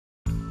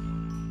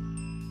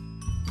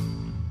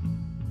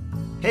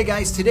Hey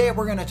guys, today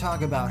we're going to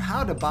talk about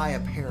how to buy a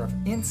pair of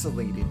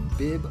insulated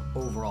bib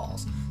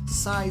overalls,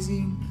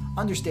 sizing,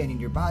 understanding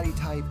your body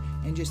type,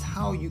 and just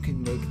how you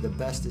can make the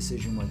best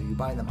decision whether you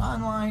buy them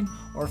online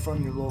or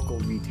from your local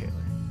retailer.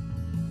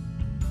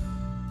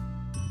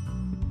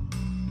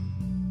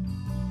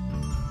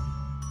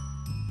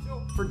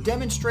 So for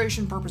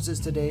demonstration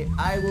purposes today,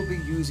 I will be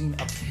using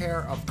a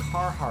pair of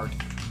Carhartt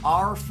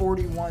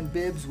R41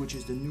 bibs, which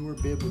is the newer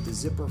bib with the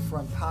zipper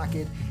front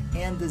pocket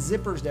and the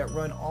zippers that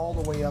run all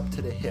the way up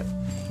to the hip.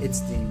 It's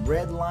the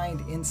red lined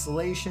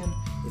insulation.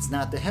 It's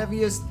not the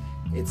heaviest,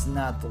 it's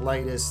not the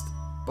lightest,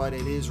 but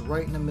it is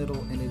right in the middle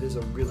and it is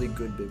a really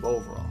good bib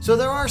overall. So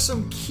there are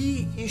some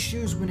key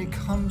issues when it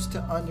comes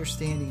to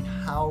understanding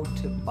how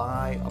to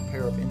buy a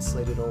pair of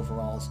insulated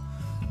overalls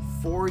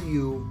for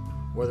you,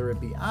 whether it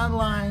be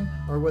online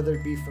or whether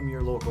it be from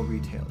your local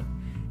retailer.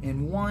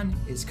 And one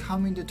is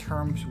coming to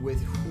terms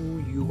with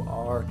who you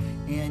are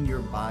and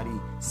your body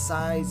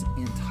size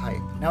and type.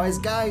 Now as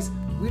guys,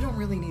 we don't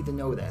really need to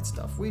know that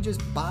stuff. We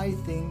just buy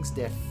things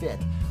that fit.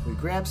 We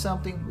grab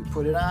something, we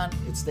put it on,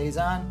 it stays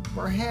on,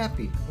 we're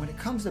happy. When it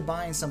comes to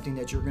buying something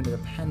that you're going to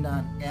depend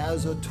on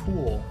as a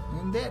tool,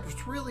 and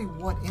that's really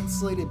what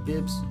insulated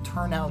bibs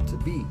turn out to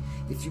be.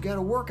 If you got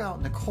to work out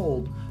in the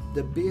cold,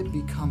 the bib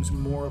becomes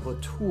more of a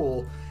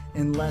tool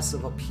and less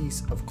of a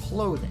piece of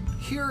clothing.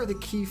 Here are the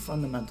key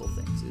fundamental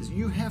things: is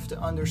you have to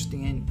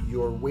understand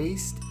your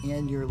waist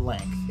and your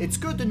length. It's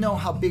good to know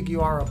how big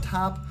you are up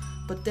top,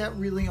 but that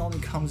really only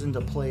comes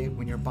into play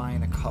when you're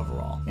buying a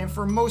coverall. And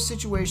for most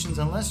situations,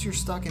 unless you're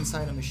stuck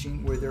inside a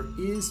machine where there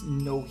is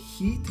no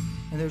heat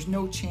and there's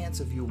no chance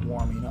of you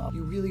warming up,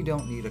 you really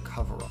don't need a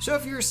coverall. So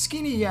if you're a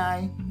skinny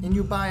guy and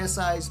you buy a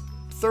size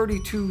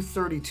 32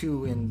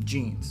 in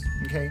jeans,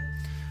 okay?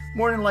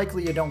 More than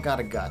likely you don't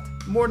got a gut.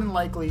 More than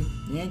likely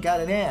you ain't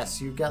got an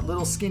ass. You've got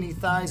little skinny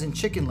thighs and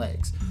chicken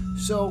legs.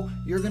 So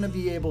you're gonna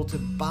be able to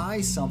buy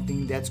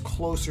something that's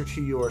closer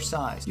to your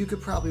size. You could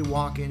probably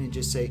walk in and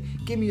just say,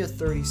 give me a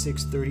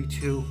 36,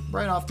 32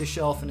 right off the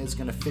shelf and it's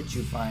gonna fit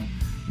you fine.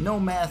 No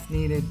math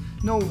needed,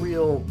 no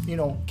real,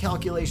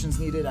 calculations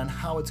needed on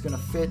how it's gonna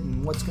fit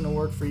and what's gonna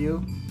work for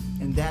you.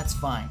 And that's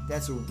fine.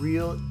 That's a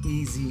real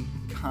easy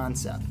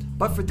concept.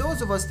 But for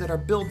those of us that are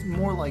built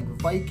more like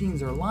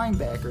Vikings or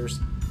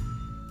linebackers,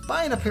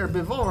 buying a pair of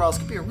bib overalls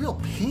could be a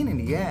real pain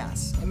in the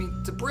ass. I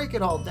mean, to break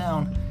it all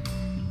down,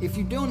 if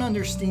you don't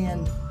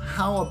understand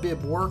how a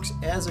bib works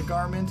as a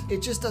garment,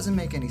 it just doesn't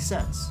make any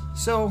sense.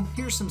 So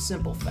here's some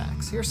simple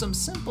facts. Here's some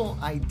simple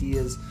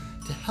ideas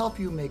to help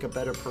you make a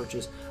better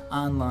purchase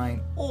online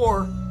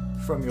or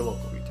from your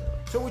local retailer.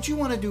 So what you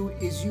want to do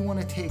is you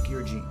want to take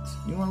your jeans.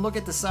 You want to look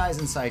at the size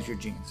inside your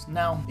jeans.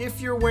 Now,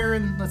 if you're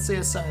wearing, let's say,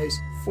 a size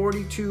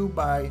 42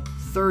 by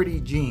 30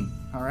 jean,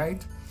 all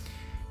right?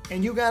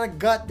 And you got a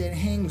gut that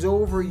hangs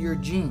over your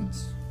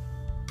jeans,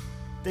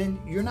 then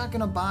you're not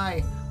gonna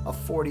buy a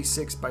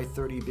 46 by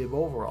 30 bib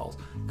overalls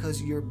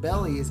because your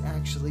belly is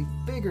actually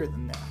bigger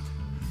than that.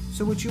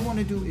 So what you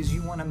wanna do is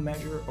you wanna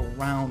measure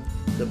around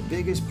the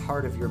biggest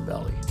part of your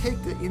belly.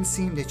 Take the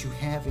inseam that you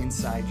have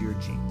inside your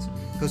jeans,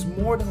 because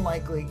more than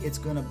likely it's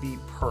gonna be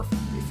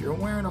perfect. If you're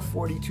wearing a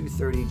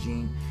 42-30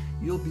 jean,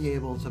 you'll be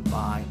able to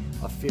buy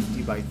a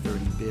 50 by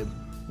 30 bib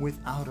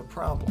without a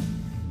problem.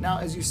 Now,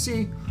 as you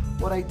see,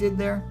 what I did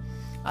there,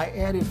 I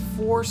added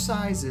 4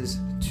 sizes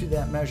to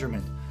that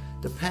measurement,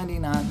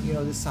 depending on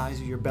the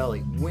size of your belly.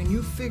 When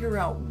you figure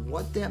out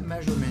what that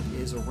measurement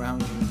is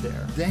around you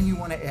there, then you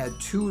want to add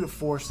 2 to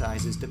 4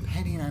 sizes,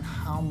 depending on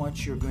how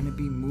much you're going to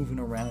be moving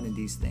around in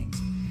these things.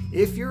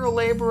 If you're a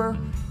laborer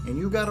and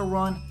you got to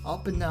run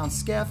up and down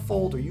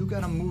scaffold or you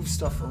got to move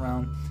stuff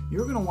around,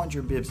 you're going to want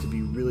your bibs to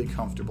be really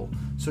comfortable.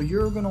 So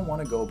you're going to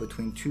want to go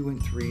between 2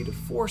 and 3 to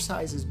 4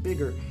 sizes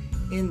bigger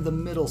in the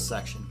middle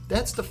section.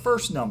 That's the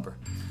first number.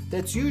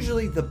 That's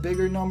usually the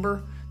bigger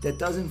number that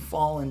doesn't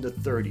fall into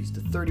 30s.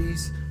 The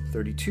 30s,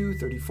 32,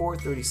 34,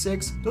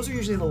 36, those are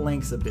usually the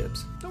lengths of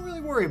bibs. Don't really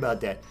worry about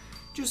that.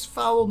 Just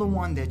follow the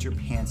one that your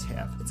pants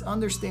have. It's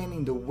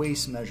understanding the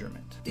waist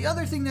measurement. The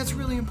other thing that's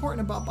really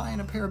important about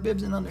buying a pair of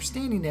bibs and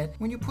understanding that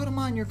when you put them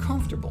on, you're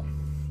comfortable.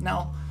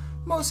 Now,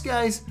 most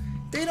guys,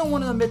 they don't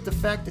want to admit the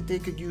fact that they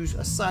could use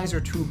a size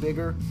or 2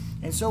 bigger,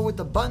 and so with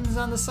the buttons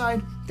on the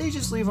side, they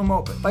just leave them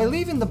open. By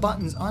leaving the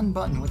buttons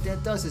unbuttoned, what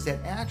that does is that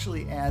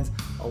actually adds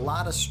a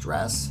lot of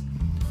stress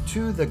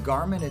to the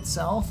garment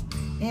itself,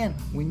 and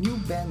when you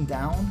bend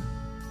down,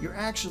 you're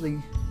actually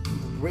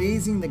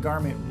raising the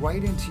garment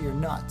right into your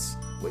nuts,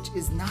 which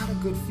is not a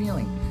good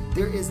feeling.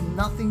 There is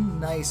nothing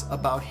nice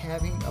about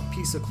having a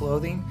piece of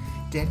clothing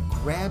that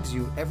grabs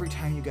you every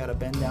time you gotta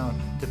bend down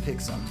to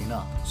pick something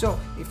up. So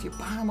if you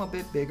buy them a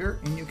bit bigger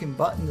and you can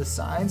button the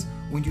sides,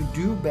 when you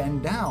do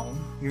bend down,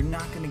 you're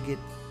not gonna get.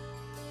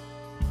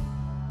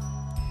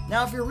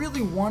 Now, if you're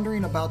really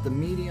wondering about the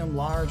medium,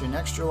 large, and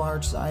extra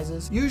large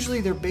sizes,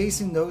 usually they're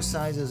basing those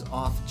sizes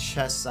off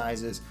chest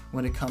sizes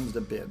when it comes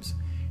to bibs.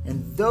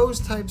 And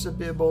those types of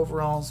bib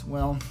overalls,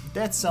 well,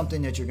 that's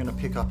something that you're gonna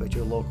pick up at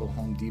your local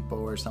Home Depot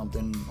or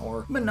something,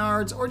 or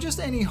Menards, or just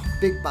any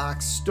big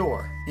box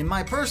store. In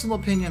my personal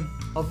opinion,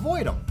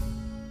 avoid them.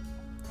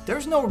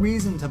 There's no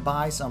reason to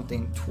buy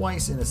something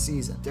twice in a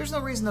season. There's no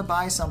reason to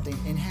buy something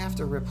and have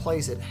to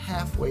replace it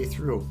halfway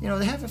through. You know,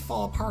 they have it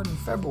fall apart in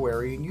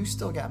February and you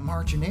still got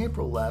March and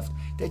April left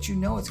that you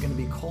know it's going to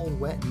be cold,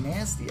 wet, and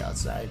nasty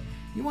outside.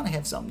 You want to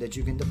have something that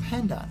you can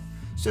depend on.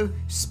 So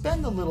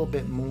spend a little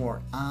bit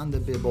more on the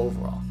bib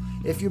overall.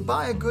 If you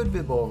buy a good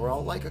bib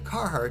overall, like a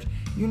Carhartt,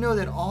 you know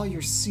that all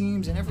your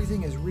seams and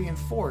everything is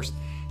reinforced.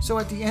 So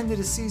at the end of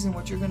the season,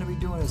 what you're going to be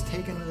doing is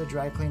taking them to the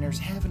dry cleaners,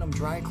 having them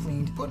dry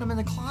cleaned, putting them in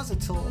the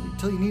closet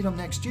till you need them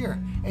next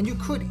year. And you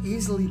could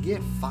easily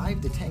get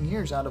 5 to 10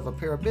 years out of a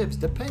pair of bibs,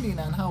 depending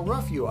on how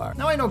rough you are.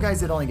 Now I know guys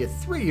that only get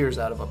 3 years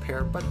out of a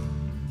pair, but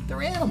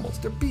they're animals,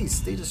 they're beasts,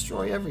 they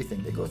destroy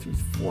everything. They go through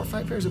 4 or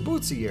 5 pairs of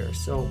boots a year.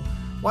 So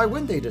why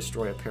wouldn't they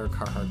destroy a pair of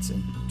Carhartts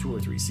in 2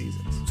 or 3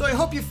 seasons? So I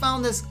hope you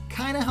found this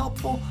kind of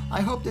helpful. I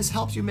hope this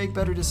helps you make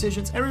better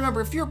decisions. And remember,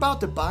 if you're about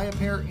to buy a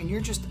pair and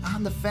you're just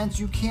on the fence,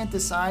 you can't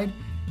decide,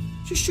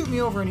 just shoot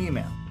me over an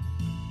email.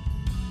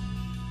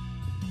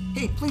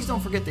 Hey, please don't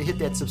forget to hit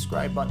that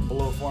subscribe button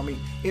below for me.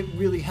 It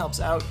really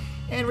helps out.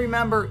 And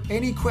remember,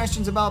 any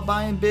questions about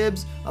buying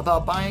bibs,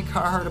 about buying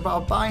Carhartt,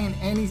 about buying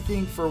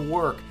anything for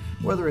work,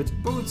 whether it's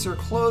boots or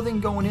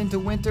clothing going into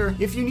winter,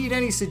 if you need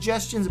any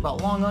suggestions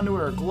about long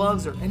underwear or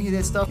gloves or any of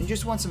that stuff, you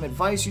just want some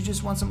advice, you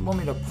just want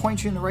me to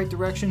point you in the right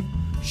direction,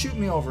 shoot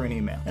me over an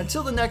email.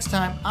 Until the next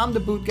time, I'm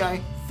the Boot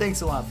Guy. Thanks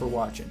a lot for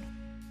watching.